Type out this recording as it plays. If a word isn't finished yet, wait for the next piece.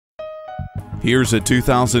Here's a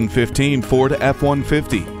 2015 Ford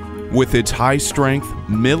F-150. With its high-strength,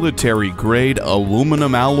 military-grade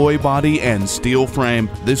aluminum alloy body and steel frame,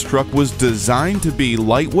 this truck was designed to be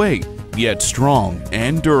lightweight, yet strong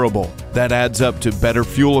and durable. That adds up to better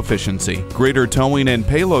fuel efficiency, greater towing and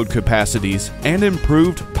payload capacities, and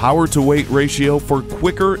improved power-to-weight ratio for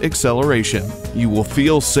quicker acceleration. You will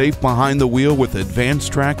feel safe behind the wheel with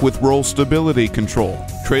advanced track with roll stability control,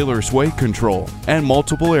 trailer sway control, and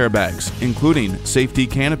multiple airbags, including safety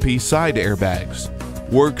canopy side airbags.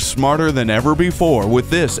 Work smarter than ever before with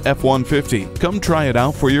this F-150. Come try it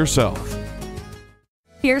out for yourself.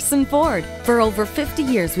 Pearson Ford. For over 50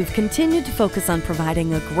 years, we've continued to focus on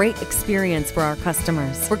providing a great experience for our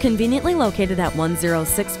customers. We're conveniently located at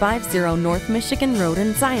 10650 North Michigan Road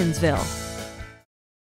in Zionsville.